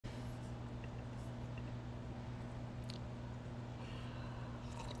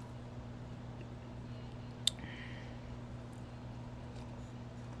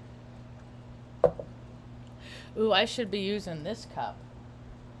Ooh, I should be using this cup.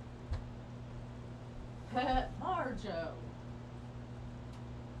 Marge.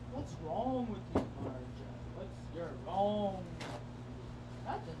 What's wrong with you, Marge? You're wrong?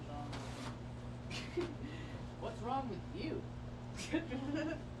 Nothing's wrong with you. What's wrong with you?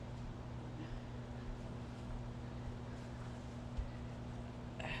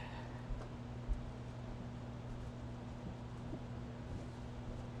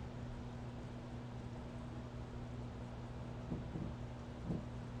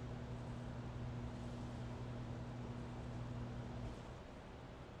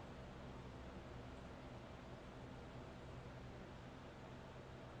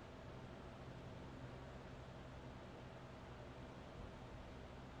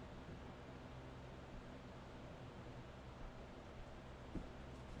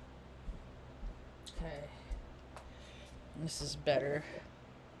 Okay. This is better.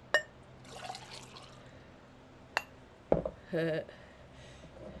 It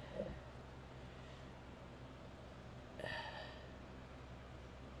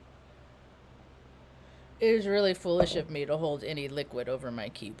is really foolish of me to hold any liquid over my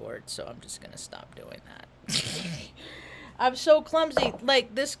keyboard, so I'm just gonna stop doing that. I'm so clumsy.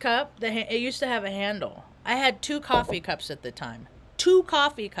 Like this cup, it used to have a handle. I had 2 coffee cups at the time. 2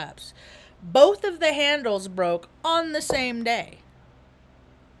 coffee cups. Both of the handles broke on the same day.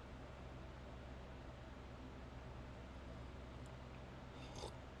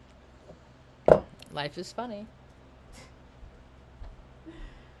 Life is funny.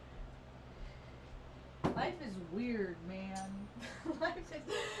 Life is weird, man. Life is...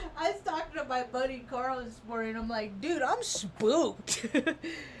 I was talking to my buddy Carl this morning. I'm like, dude, I'm spooked.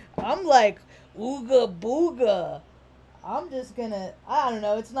 I'm like, ooga booga. I'm just gonna, I don't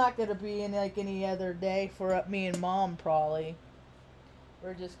know, it's not gonna be in like any other day for me and Mom probably.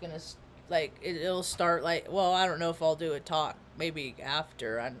 We're just gonna, like, it'll start like, well, I don't know if I'll do a talk. Maybe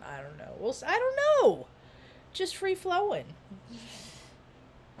after, I don't know. I don't know. Just free flowing.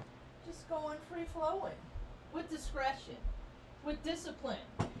 Just going free flowing. With discretion. With discipline.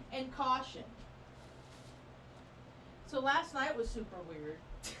 And caution. So last night was super weird.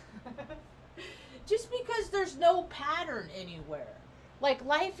 Just because there's no pattern anywhere. Like,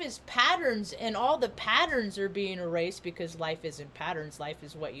 life is patterns, and all the patterns are being erased because life isn't patterns. Life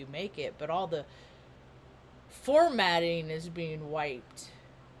is what you make it. But all the formatting is being wiped.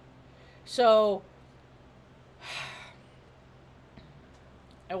 So,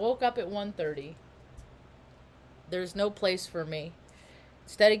 I woke up at 1:30. There's no place for me.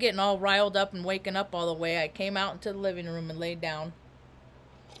 Instead of getting all riled up and waking up all the way, I came out into the living room and laid down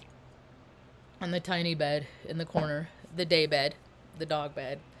on the tiny bed in the corner, the day bed, the dog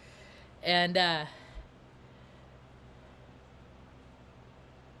bed. And I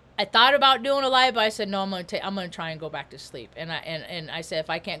thought about doing a live, but I said no. I'm gonna try and go back to sleep. And I said if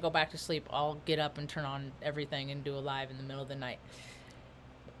I can't go back to sleep, I'll get up and turn on everything and do a live in the middle of the night.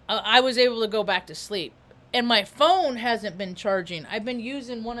 I was able to go back to sleep, and my phone hasn't been charging. I've been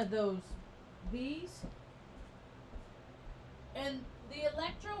using one of these, and the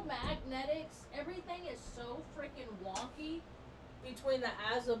electromagnetics, everything is so freaking wonky between the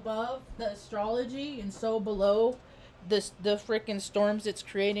as above, the astrology, and so below, the freaking storms it's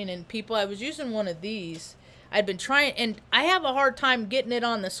creating in people. I was using one of these. I'd been trying, and I have a hard time getting it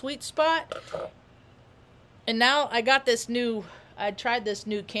on the sweet spot. And now I got this new, I tried this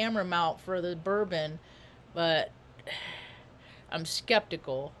new camera mount for the bourbon, but I'm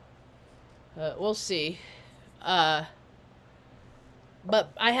skeptical. We'll see.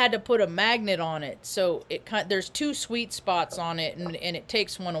 But I had to put a magnet on it, so there's 2 sweet spots on it, and it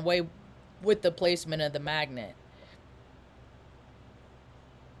takes one away with the placement of the magnet.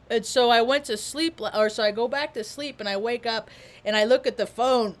 And so I went to sleep, so I go back to sleep, and I wake up, and I look at the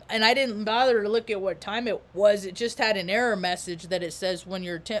phone, and I didn't bother to look at what time it was. It just had an error message that it says when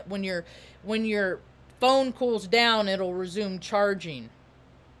your phone cools down, it'll resume charging.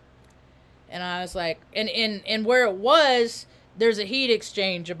 And I was like, and where it was, there's a heat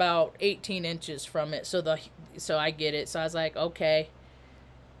exchange about 18 inches from it, so I get it. So I was like, okay,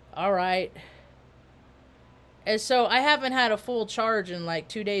 all right. And so I haven't had a full charge in like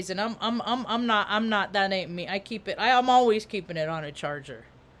 2 days, and I'm not, that ain't me. I keep it, I'm always keeping it on a charger.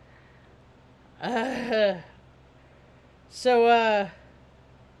 So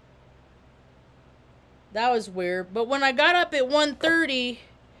that was weird. But when I got up at 1:30,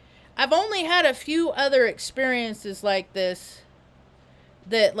 I've only had a few other experiences like this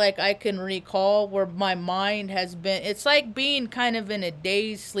that, like, I can recall where my mind has been, it's like being kind of in a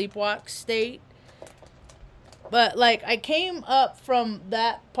dazed sleepwalk state. But like I came up from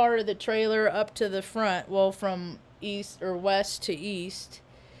that part of the trailer up to the front, well, from east or west to east,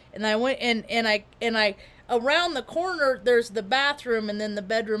 and I went and I around the corner there's the bathroom and then the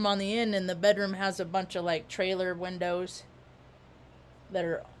bedroom on the end, and the bedroom has a bunch of like trailer windows that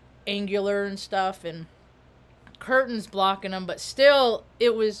are angular and stuff and curtains blocking them, but still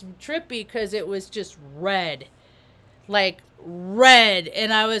it was trippy because it was just red, like red,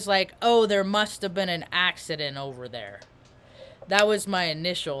 and I was like, oh, there must have been an accident over there. That was my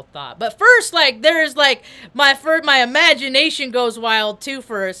initial thought. But first, like, there's like my imagination goes wild too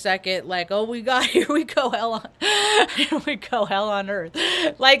for a second. Like, oh, here we go hell on earth.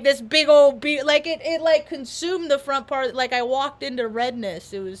 Like this big old like it like consumed the front part. Like I walked into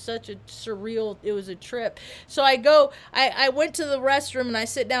redness. It was such a surreal. It was a trip. So I went to the restroom and I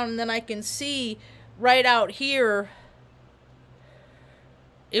sit down, and then I can see right out here.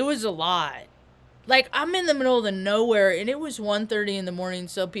 It was a lot. Like, I'm in the middle of the nowhere, and it was 1:30 in the morning,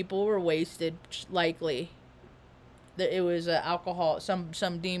 so people were wasted, likely. It was alcohol, some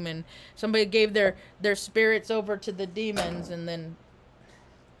demon. Somebody gave their spirits over to the demons, and then...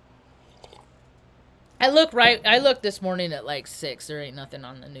 I looked this morning at, like, 6. There ain't nothing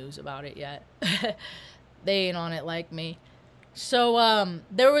on the news about it yet. They ain't on it like me. So,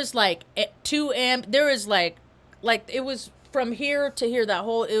 there was, like, there was, like, it was... From here to here, that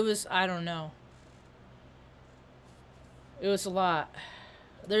whole, it was, I don't know. It was a lot.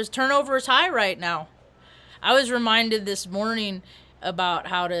 There's turnover is high right now. I was reminded this morning about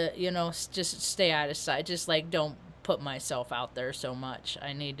how to, you know, just stay out of sight. Just, like, don't put myself out there so much.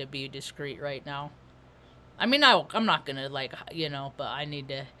 I need to be discreet right now. I mean, I'm not going to, like, you know, but I need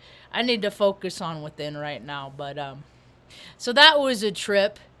to focus on within right now. But, so that was a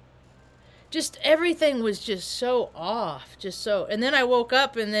trip. Just everything was just so off, and then I woke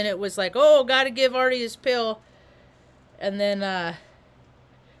up and then it was like, oh, gotta give Artie his pill, and then,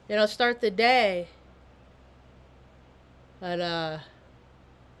 you know, start the day, at,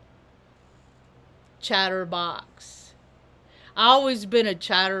 Chatterbox. I always been a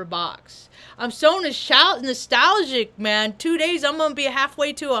Chatterbox. I'm so nostalgic, man. 2 days, I'm gonna be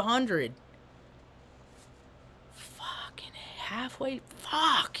halfway to 100. Fucking halfway,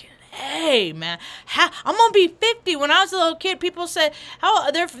 fucking. Hey, man, I'm gonna be 50. When I was a little kid, people said,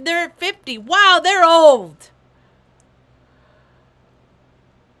 "Oh, they're 50." Wow, they're old.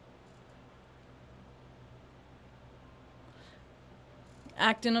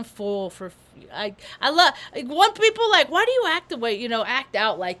 Acting a fool for I love when people like, why do you act the way, you know, act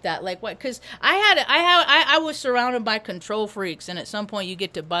out like that? Like what? Because I was surrounded by control freaks, and at some point you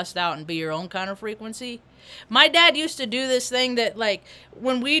get to bust out and be your own kind of frequency. My dad used to do this thing that, like,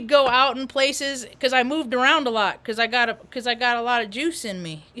 when we'd go out in places, because I moved around a lot, because I got a lot of juice in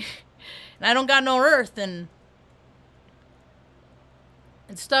me, and I don't got no earth, and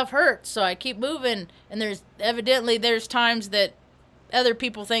stuff hurts, so I keep moving. And there's times that other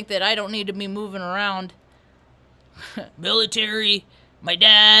people think that I don't need to be moving around. Military, my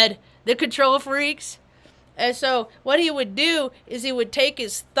dad, the control freaks. And so what he would do is he would take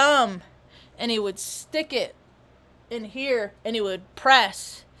his thumb and he would stick it in here, and he would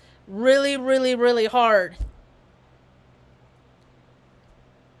press really, really, really hard.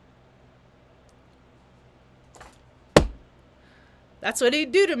 That's what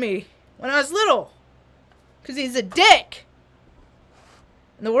he'd do to me when I was little. Because he's a dick.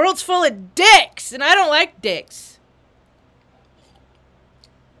 And the world's full of dicks, and I don't like dicks.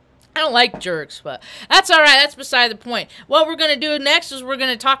 I don't like jerks, but that's all right. That's beside the point. What we're going to do next is we're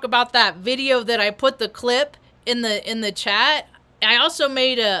going to talk about that video that I put the clip in the chat. I also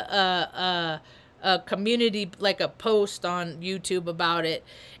made a community, like a post on YouTube about it.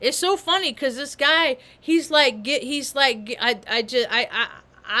 It's so funny because this guy, I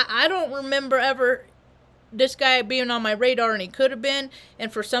don't remember ever this guy being on my radar, and he could have been,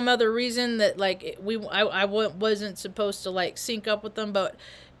 and for some other reason that, like, I wasn't supposed to, like, sync up with them. But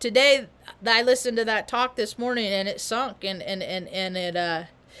today I listened to that talk this morning, and it sunk, and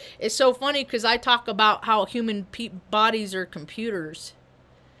it's so funny because I talk about how human bodies are computers.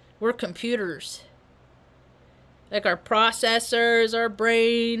 We're computers. Like our processors, our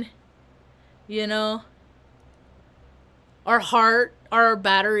brain, you know, our heart, our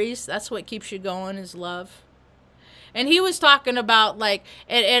batteries. That's what keeps you going, is love. And he was talking about, like,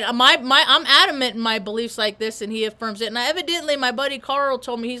 and I'm adamant in my beliefs like this, and he affirms it. And evidently my buddy Carl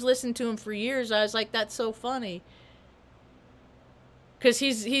told me he's listened to him for years. I was like, that's so funny. Because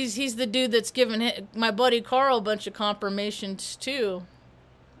he's the dude that's given my buddy Carl a bunch of confirmations too.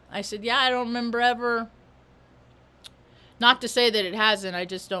 I said, yeah, I don't remember ever. Not to say that it hasn't, I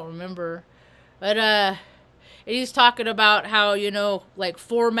just don't remember. But And he's talking about how, you know, like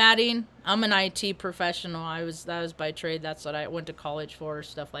formatting. I'm an IT professional. That was by trade. That's what I went to college for,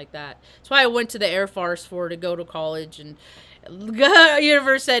 stuff like that. That's why I went to the Air Force to go to college. And the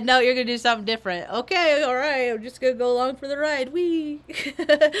universe said, no, you're gonna do something different. Okay, all right. I'm just gonna go along for the ride. Wee.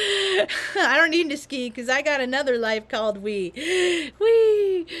 I don't need to ski because I got another life called wee.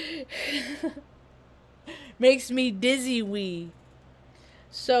 Wee. Makes me dizzy. Wee.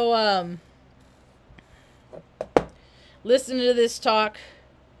 So listen to this talk.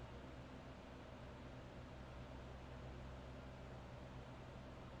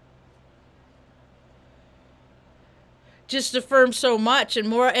 Just affirms so much and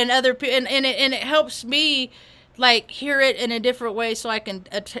more, and other people, and it helps me like hear it in a different way so I can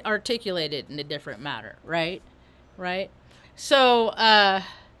articulate it in a different manner, right? So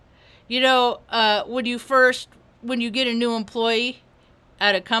you know, when you get a new employee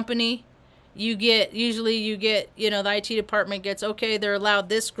at a company, usually you get, you know, the IT department gets, okay, they're allowed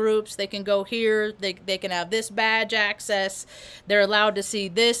this groups, they can go here, they can have this badge access, they're allowed to see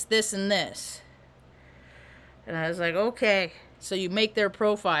this, this, and this. And I was like, okay. So you make their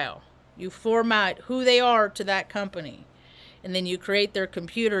profile. You format who they are to that company. And then you create their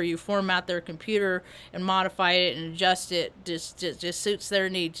computer. You format their computer and modify it and adjust it. Just suits their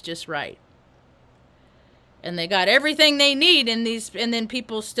needs just right. And they got everything they need in these. And then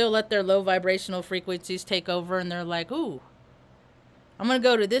people still let their low vibrational frequencies take over. And they're like, ooh, I'm going to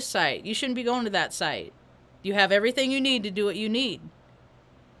go to this site. You shouldn't be going to that site. You have everything you need to do what you need.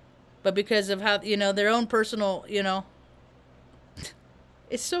 But because of how, you know, their own personal, you know.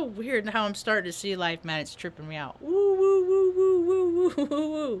 It's so weird how I'm starting to see life, man. It's tripping me out. Woo, woo, woo, woo, woo, woo, woo,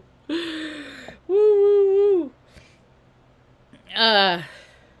 woo. Woo, woo, woo.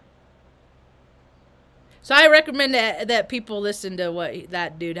 So I recommend that people listen to what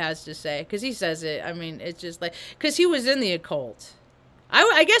that dude has to say. Because he says it. I mean, it's just like, because he was in the occult.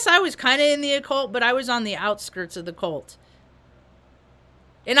 I guess I was kind of in the occult, but I was on the outskirts of the cult.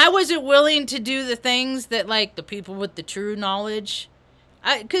 And I wasn't willing to do the things that, like, the people with the true knowledge.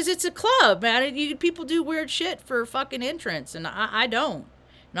 Because it's a club, man. People do weird shit for fucking entrance, and I don't.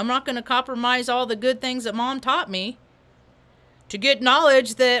 And I'm not going to compromise all the good things that Mom taught me to get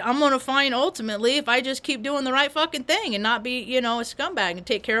knowledge that I'm going to find ultimately if I just keep doing the right fucking thing and not be, you know, a scumbag and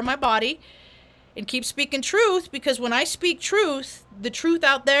take care of my body and keep speaking truth. Because when I speak truth, the truth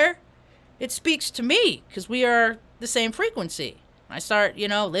out there, it speaks to me because we are the same frequency. I start, you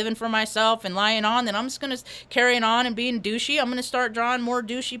know, living for myself and lying on, then I'm just going to carry on and being douchey. I'm going to start drawing more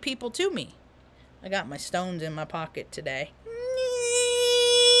douchey people to me. I got my stones in my pocket today.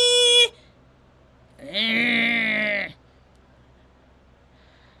 I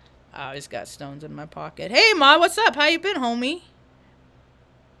always got stones in my pocket. Hey, Ma, what's up? How you been, homie?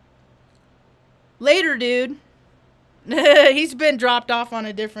 Later, dude. He's been dropped off on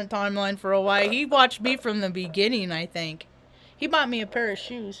a different timeline for a while. He watched me from the beginning, I think. He bought me a pair of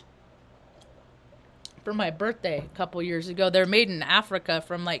shoes for my birthday a couple years ago. They're made in Africa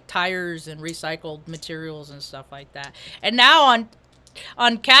from like tires and recycled materials and stuff like that. And now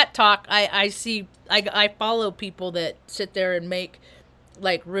on Cat Talk, I follow people that sit there and make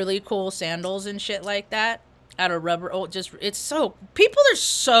like really cool sandals and shit like that out of rubber. Oh, it's so, people are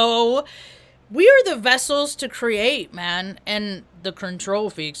so, we are the vessels to create, man. And the control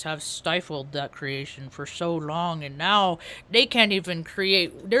freaks have stifled that creation for so long, and now they can't even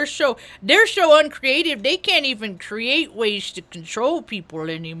create. They're so uncreative. They can't even create ways to control people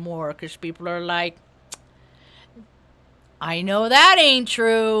anymore because people are like, I know that ain't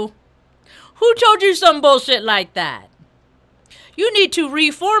true. Who told you some bullshit like that? You need to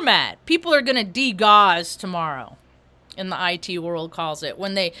reformat. People are gonna degauze tomorrow. In the IT world calls it.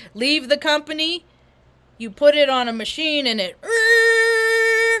 When they leave the company, you put it on a machine and it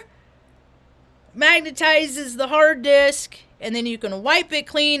magnetizes the hard disk, and then you can wipe it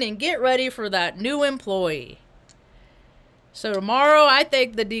clean and get ready for that new employee. So tomorrow, I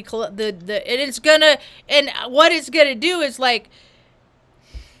think what it's gonna do is like,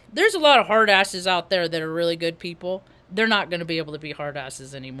 there's a lot of hard asses out there that are really good people. They're not going to be able to be hard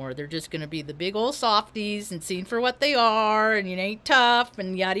asses anymore. They're just going to be the big old softies and seen for what they are, and you ain't tough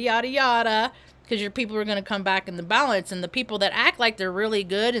and yada yada yada. Because your people are going to come back in the balance, and the people that act like they're really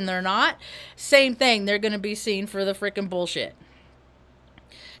good and they're not, same thing. They're going to be seen for the freaking bullshit.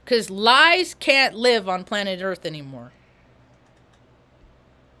 Because lies can't live on planet Earth anymore.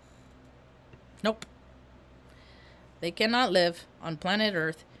 Nope. They cannot live on planet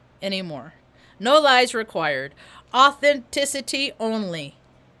Earth anymore. No lies required. Authenticity only.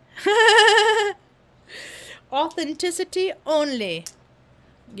 Authenticity only.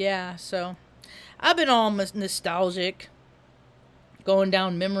 Yeah, so I've been all nostalgic, going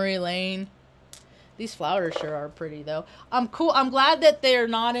down memory lane. These flowers sure are pretty though. I'm cool. I'm glad that they're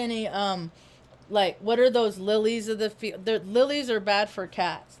not any like, what are those lilies of the field? Lilies are bad for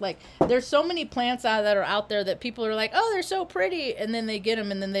cats. Like, there's so many plants that are out there that people are like, oh, they're so pretty, and then they get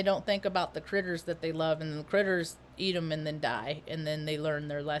them, and then they don't think about the critters that they love, and the critters eat them and then die, and then they learn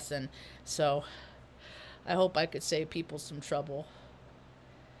their lesson. So I hope I could save people some trouble.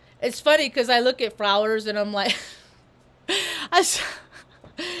 It's funny because I look at flowers and I'm like,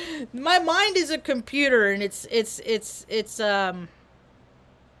 my mind is a computer, and it's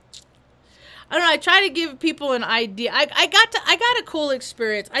I don't know. I try to give people an idea. I got a cool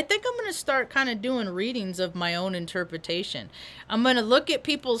experience. I think I'm gonna start kind of doing readings of my own interpretation. I'm gonna look at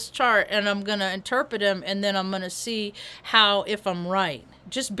people's chart and I'm gonna interpret them, and then I'm gonna see how, if I'm right,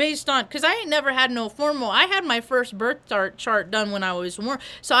 just based on, because I ain't never had no formal. I had my first birth chart done when I was born,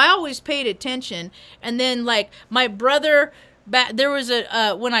 so I always paid attention. And then like my brother, there was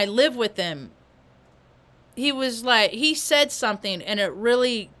a when I lived with him, he was like, he said something and it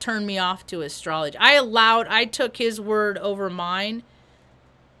really turned me off to astrology. I took his word over mine,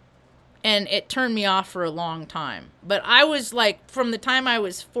 and it turned me off for a long time. But I was like, from the time I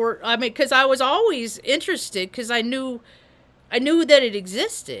was because I was always interested, because I knew that it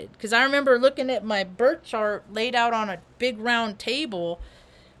existed. Because I remember looking at my birth chart laid out on a big round table,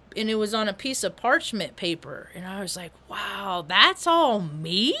 and it was on a piece of parchment paper. And I was like, wow, that's all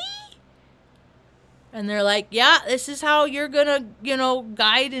me? And they're like, yeah, this is how you're gonna,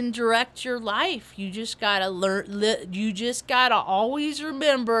 guide and direct your life. You just gotta you just gotta always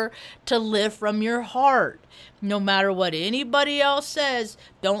remember to live from your heart. No matter what anybody else says,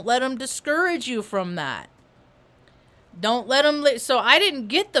 don't let them discourage you from that. Don't let them. So I didn't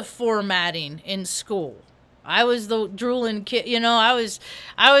get the formatting in school. I was the drooling kid, I was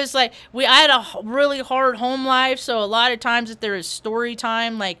like, I had a really hard home life. So a lot of times that there is story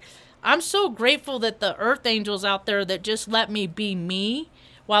time, like, I'm so grateful that the earth angels out there that just let me be me,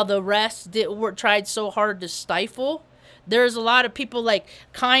 while the rest tried so hard to stifle. There's a lot of people like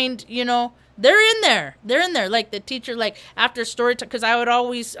they're in there. They're in there. Like the teacher, like after story time, because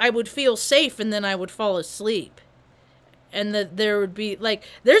I would feel safe, and then I would fall asleep. And there would be like,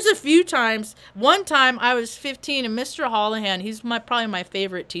 there's a few times. One time I was 15, and Mr. Holohan, he's probably my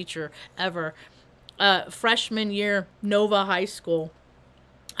favorite teacher ever. Freshman year, Nova High School.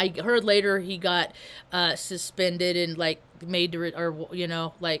 I heard later he got suspended and like made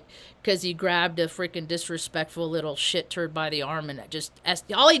to, because he grabbed a freaking disrespectful little shit turd by the arm, and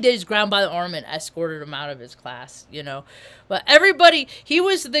all he did is grab him by the arm and escorted him out of his class, But everybody, he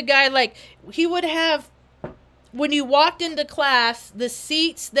was the guy, like, he would have, when you walked into class, the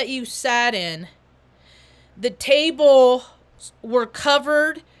seats that you sat in, the table were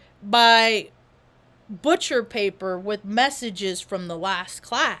covered by butcher paper with messages from the last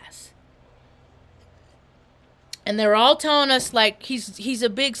class, and they're all telling us like he's a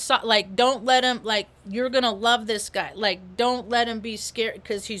big like, don't let him, like, you're gonna love this guy, like, don't let him be scared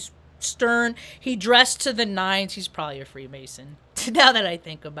because he's stern. He dressed to the nines. He's probably a Freemason now that I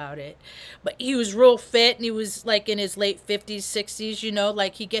think about it, but he was real fit, and he was like in his late 50s 60s,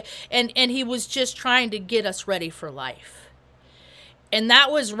 like and he was just trying to get us ready for life. And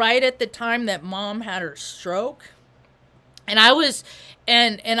that was right at the time that Mom had her stroke. And I was,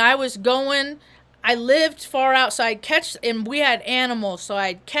 I lived far out, so and we had animals, so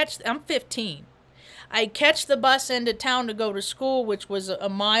I'm 15. I'd catch the bus into town to go to school, which was a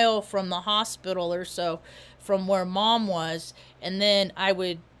mile from the hospital or so from where Mom was. And then I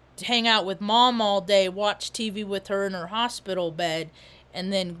would hang out with Mom all day, watch TV with her in her hospital bed,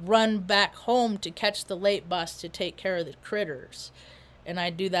 and then run back home to catch the late bus to take care of the critters. And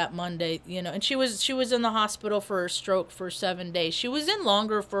I do that Monday, and she was in the hospital for her stroke for 7 days. She was in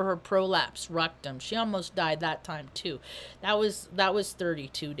longer for her prolapse rectum. She almost died that time too. That was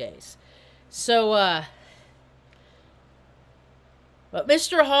 32 days. So, but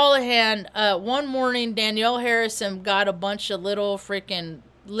Mr. Holohan, one morning, Danielle Harrison got a bunch of little freaking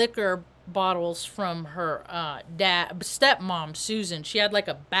liquor bottles from her stepmom, Susan. She had like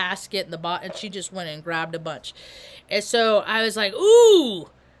a basket in the bottom, and she just went and grabbed a bunch. And so I was like, ooh,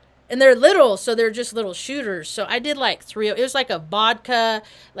 and they're little, so they're just little shooters. So I did like 3. It was like a vodka,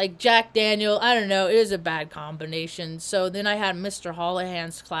 like Jack Daniel. I don't know. It was a bad combination. So then I had Mr.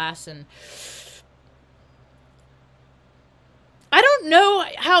 Holohan's class, and I don't know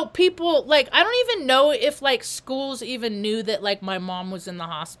how people, like, I don't even know if, like, schools even knew that, like, my mom was in the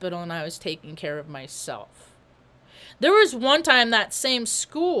hospital and I was taking care of myself. There was one time that same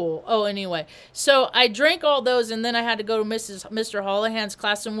school. Oh, anyway. So I drank all those, and then I had to go to Mr. Holohan's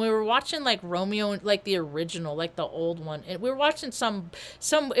class, and we were watching like Romeo, like the original, like the old one. And we were watching some,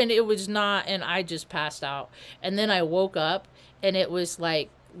 and it was not, and I just passed out. And then I woke up, and it was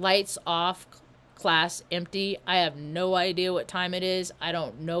like lights off, class empty. I have no idea what time it is. I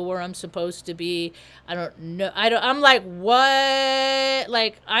don't know where I'm supposed to be. I don't know. I'm like, what?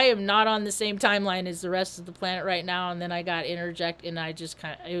 Like, I am not on the same timeline as the rest of the planet right now. And then I got interjected, and I just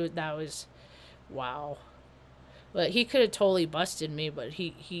that was, wow. But he could have totally busted me, but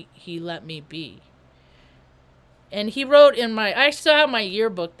he let me be. And he wrote in I still have my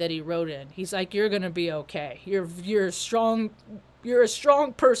yearbook that he wrote in. He's like, you're going to be okay. You're a strong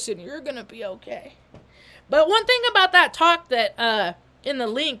person. You're going to be okay. But one thing about that talk that, in the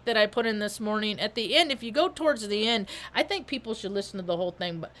link that I put in this morning, at the end, if you go towards the end, I think people should listen to the whole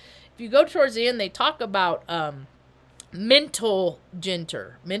thing, but if you go towards the end, they talk about, mental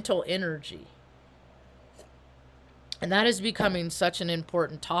energy. And that is becoming such an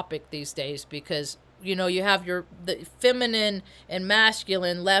important topic these days because, you know, you have the feminine and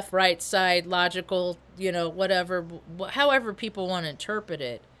masculine, left, right side, logical, you know, whatever, however people want to interpret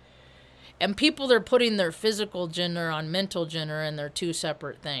it. And people are putting their physical gender on mental gender, and they're two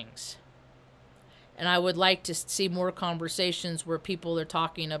separate things. And I would like to see more conversations where people are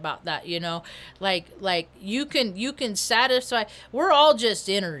talking about that, you know, like you can satisfy, we're all just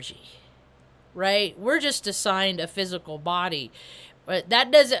energy, right? We're just assigned a physical body. But that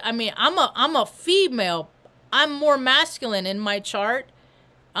doesn't, I mean, I'm a female. I'm more masculine in my chart.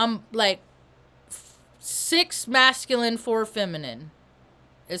 I'm like 6 masculine, 4 feminine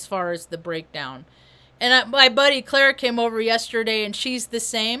as far as the breakdown. And my buddy Claire came over yesterday, and she's the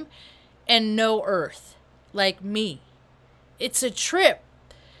same, and no earth, like me. It's a trip.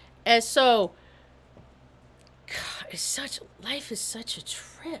 And so, God, life is such a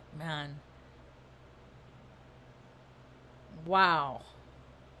trip, man. Wow.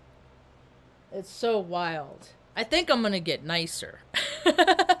 It's so wild. I think I'm going to get nicer.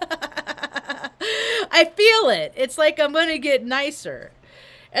 I feel it. It's like I'm going to get nicer.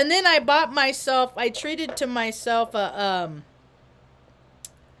 And then I treated to myself a,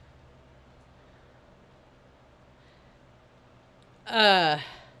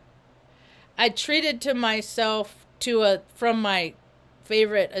 from my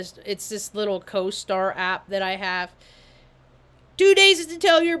favorite, it's this little co-star app that I have. 2 days to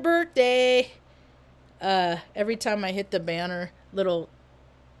tell your birthday. Every time I hit the banner, little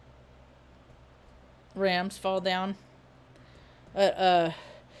rams fall down.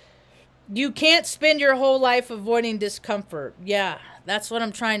 You can't spend your whole life avoiding discomfort. Yeah, that's what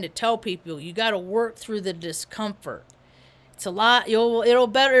I'm trying to tell people. You got to work through the discomfort. It's a lot. It'll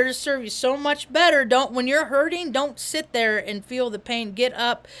serve you so much better. When you're hurting, don't sit there and feel the pain. Get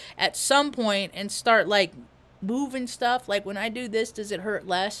up at some point and start like moving stuff. Like when I do this, does it hurt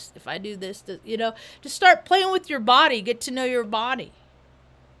less? If I do this, just start playing with your body. Get to know your body.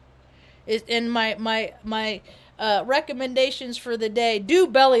 And my recommendations for the day: do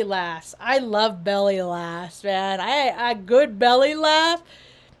belly laughs. I love belly laughs, man. I good belly laugh.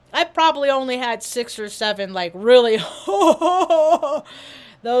 I probably only had 6 or 7, like really.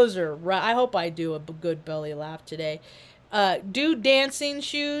 Those are right. I hope I do a good belly laugh today. Do dancing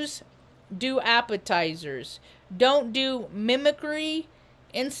shoes. Do appetizers. Don't do mimicry,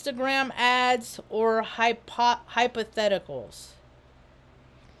 Instagram ads, or hypotheticals.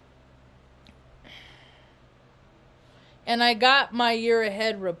 And I got my year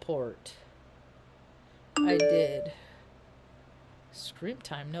ahead report. I did. Scream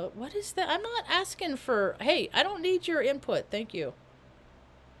time note. What is that? I'm not asking for... Hey, I don't need your input. Thank you.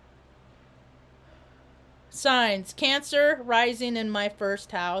 Signs. Cancer, rising in my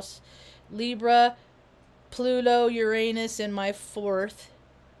 1st house. Libra, Pluto, Uranus in my 4th.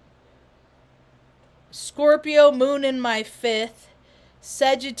 Scorpio, moon in my 5th.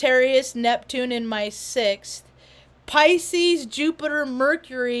 Sagittarius, Neptune in my 6th. Pisces, Jupiter,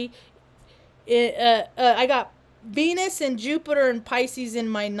 Mercury. I got Venus and Jupiter and Pisces in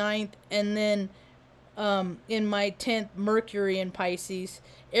my 9th, and then in my 10th, Mercury in Pisces.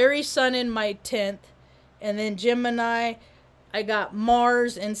 Aries, Sun in my 10th, and then Gemini, I got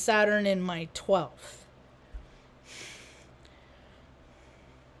Mars and Saturn in my 12th.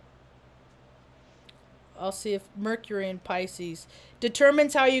 I'll see if Mercury in Pisces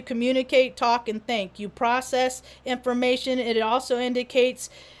determines how you communicate, talk, and think. You process information. It also indicates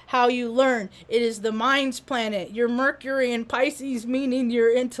how you learn. It is the mind's planet. Your Mercury in Pisces, meaning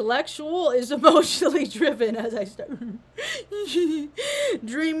you're intellectual, is emotionally driven, as I start.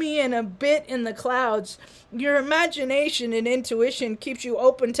 Dreamy and a bit in the clouds. Your imagination and intuition keeps you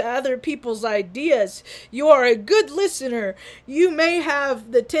open to other people's ideas. You are a good listener. You may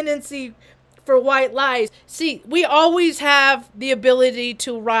have the tendency for white lies. See, we always have the ability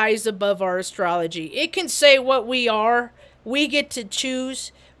to rise above our astrology. It can say what we are. We get to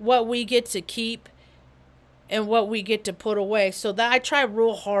choose what we get to keep and what we get to put away. So that I try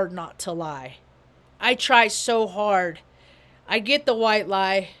real hard not to lie. I try so hard. I get the white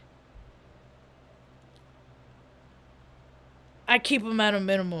lie. I keep them at a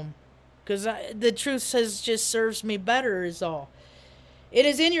minimum. Because the truth says just serves me better is all. It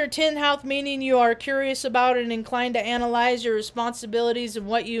is in your 10th house, meaning you are curious about and inclined to analyze your responsibilities and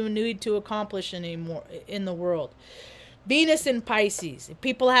what you need to accomplish in the world. Venus in Pisces. If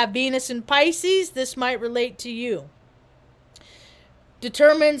people have Venus in Pisces, this might relate to you.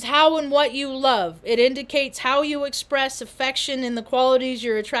 Determines how and what you love. It indicates how you express affection and the qualities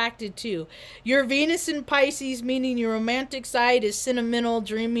you're attracted to. Your Venus in Pisces, meaning your romantic side, is sentimental,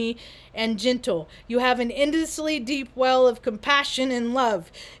 dreamy, and gentle. You have an endlessly deep well of compassion and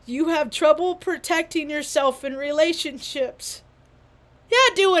love. You have trouble protecting yourself in relationships.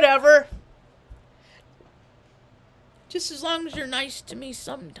 Yeah, do whatever. Just as long as you're nice to me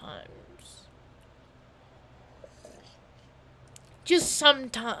sometimes. Just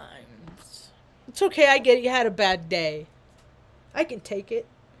sometimes. It's okay, I get it. You had a bad day. I can take it.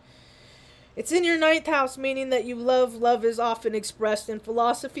 It's in your 9th house, meaning that you love. Love is often expressed in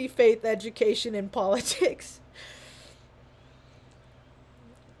philosophy, faith, education, and politics.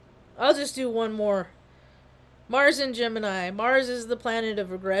 I'll just do one more. Mars in Gemini. Mars is the planet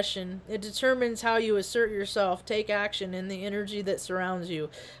of aggression. It determines how you assert yourself, take action in the energy that surrounds you,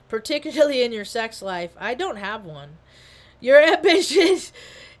 particularly in your sex life. I don't have one. You're ambitious,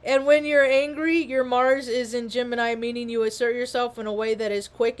 and when you're angry, your Mars is in Gemini, meaning you assert yourself in a way that is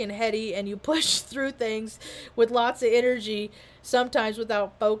quick and heady, and you push through things with lots of energy, sometimes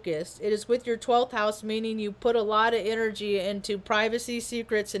without focus. It is with your 12th house, meaning you put a lot of energy into privacy,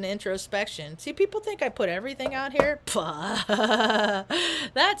 secrets, and introspection. See, people think I put everything out here.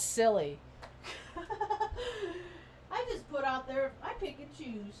 That's silly. I just put out there, I pick and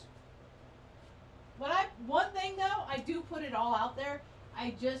choose. One thing though, I do put it all out there.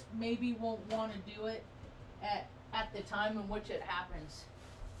 I just maybe won't want to do it at the time in which it happens.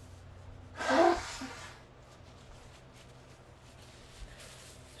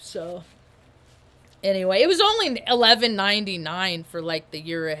 So, anyway, it was only $11.99 for like the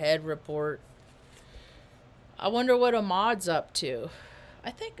year ahead report. I wonder what Ahmad's up to.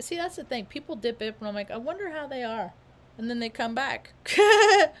 I think, see, that's the thing. People dip in, and I'm like, I wonder how they are, and then they come back.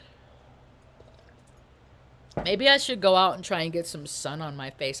 Maybe I should go out and try and get some sun on my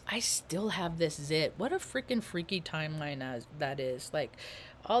face. I still have this zit. What a freaking freaky timeline that is. Like,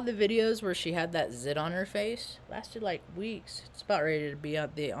 all the videos where she had that zit on her face lasted like weeks. It's about ready to be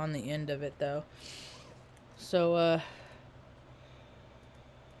on the end of it, though. So,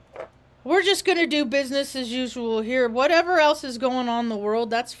 we're just going to do business as usual here. Whatever else is going on in the world,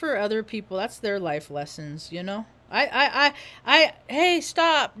 that's for other people. That's their life lessons, you know? Hey,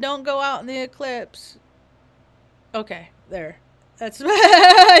 stop. Don't go out in the eclipse. Okay, there. That's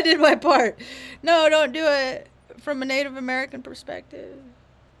I did my part. No, don't do it from a Native American perspective.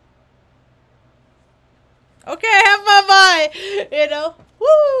 Okay, have fun, bye. You know,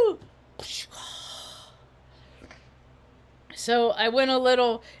 woo. So I went a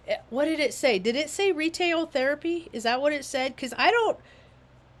little. What did it say? Did it say retail therapy? Is that what it said? Because I don't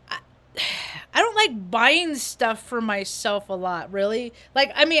like buying stuff for myself a lot. Really,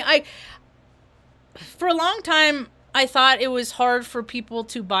 like I mean for a long time, I thought it was hard for people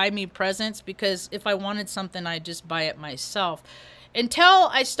to buy me presents because if I wanted something, I'd just buy it myself. Until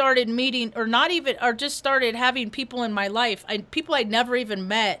I started meeting, or just started having people in my life, people I'd never even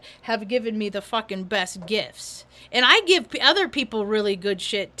met have given me the fucking best gifts. And I give other people really good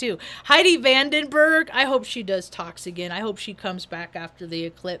shit, too. Heidi Vandenberg, I hope she does talks again. I hope she comes back after the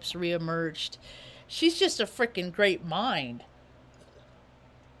eclipse reemerged. She's just a freaking great mind.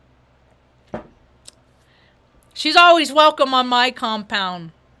 She's always welcome on my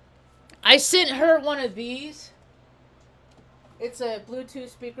compound. I sent her one of these. It's a Bluetooth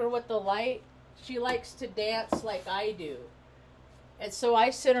speaker with the light. She likes to dance like I do. And so I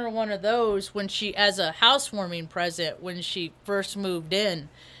sent her one of those when she, as a housewarming present, when she first moved in.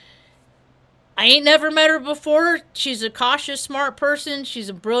 I ain't never met her before. She's a cautious, smart person. She's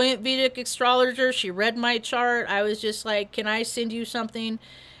a brilliant Vedic astrologer. She read my chart. I was just like, can I send you something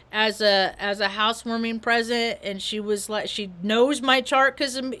as a housewarming present? And she was like, she knows my chart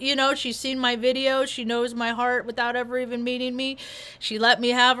because, you know, she's seen my videos. She knows my heart without ever even meeting me. She let me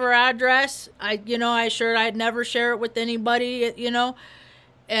have her address. I assured I'd never share it with anybody, you know.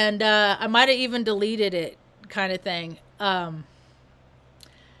 And I might have even deleted it, kind of thing.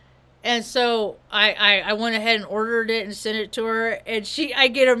 And so I went ahead and ordered it and sent it to her. And I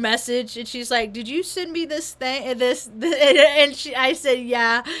get a message and she's like, did you send me this thing? And I said,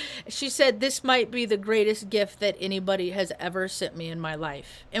 yeah. She said, this might be the greatest gift that anybody has ever sent me in my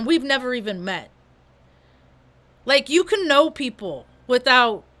life. And we've never even met. Like, you can know people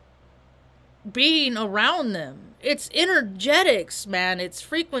without being around them. It's energetics, man. It's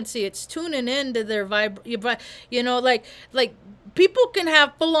frequency. It's tuning into their you know, like people can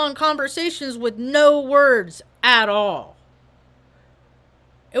have full-on conversations with no words at all.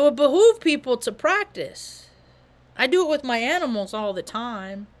 It would behoove people to practice. I do it with my animals all the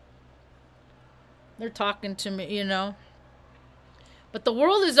time. They're talking to me, you know. But the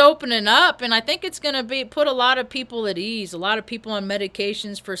world is opening up, and I think it's going to put a lot of people at ease. A lot of people on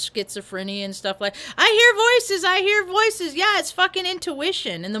medications for schizophrenia and stuff like. I hear voices. Yeah, it's fucking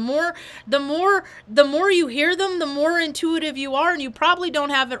intuition. And the more you hear them, the more intuitive you are, and you probably don't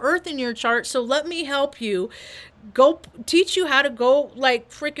have an earth in your chart. So let me help you. Go teach you how to go, like,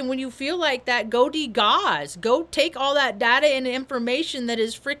 freaking, when you feel like that, go de-gauze. Go take all that data and information that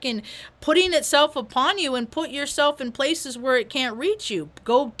is freaking putting itself upon you and put yourself in places where it can't reach you.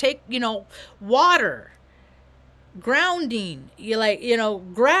 Go take, you know, water, grounding,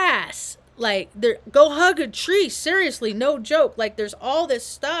 grass. Like, go hug a tree. Seriously, no joke. Like, there's all this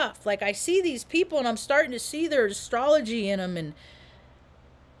stuff. Like, I see these people and I'm starting to see their astrology in them, and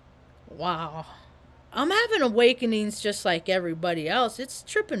wow. I'm having awakenings just like everybody else. It's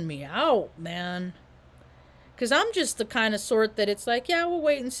tripping me out, man. Because I'm just the kind of sort that it's like, yeah, we'll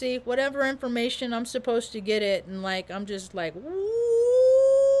wait and see. Whatever information I'm supposed to get it. And, like, I'm just like, woo,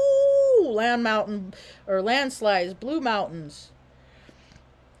 landslides, blue mountains.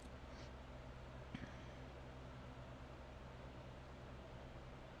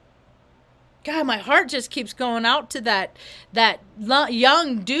 God, my heart just keeps going out to that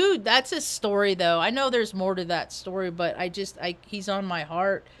young dude. That's his story, though. I know there's more to that story, but he's on my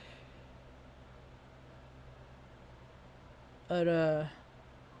heart. But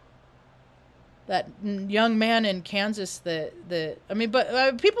that young man in Kansas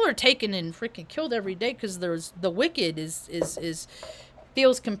but people are taken and freaking killed every day because the wicked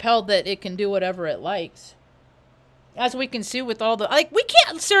feels compelled that it can do whatever it likes. As we can see with all the, like, we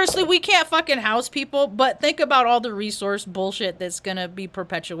can't fucking house people, but think about all the resource bullshit that's gonna be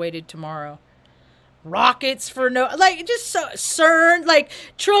perpetuated tomorrow. Rockets for just CERN, like,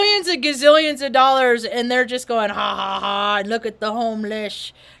 trillions and gazillions of dollars, and they're just going, ha ha ha, and look at the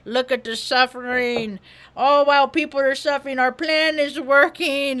homeless, look at the suffering. Oh, while people are suffering, our plan is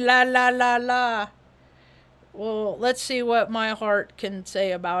working, la la la la. Well, let's see what my heart can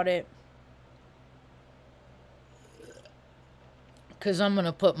say about it. Because I'm going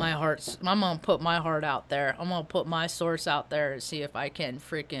to put my heart out there. I'm going to put my source out there and see if I can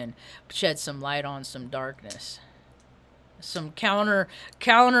freaking shed some light on some darkness. Some counter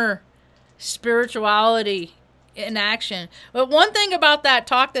spirituality in action. But one thing about that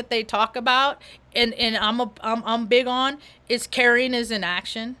talk that they talk about, and I'm big on, is caring is in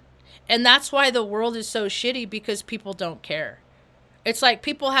action. And that's why the world is so shitty, because people don't care. It's like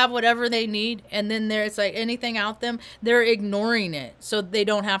people have whatever they need, and then it's like anything out them, they're ignoring it, so they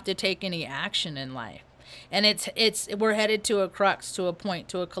don't have to take any action in life. And we're headed to a crux, to a point,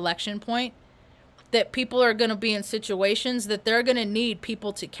 to a collection point, that people are going to be in situations that they're going to need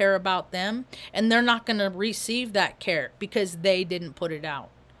people to care about them, and they're not going to receive that care because they didn't put it out.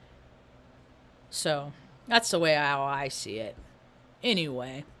 So that's the way how I see it.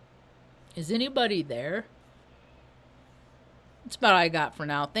 Anyway, is anybody there? That's about all I got for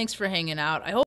now. Thanks for hanging out. I hope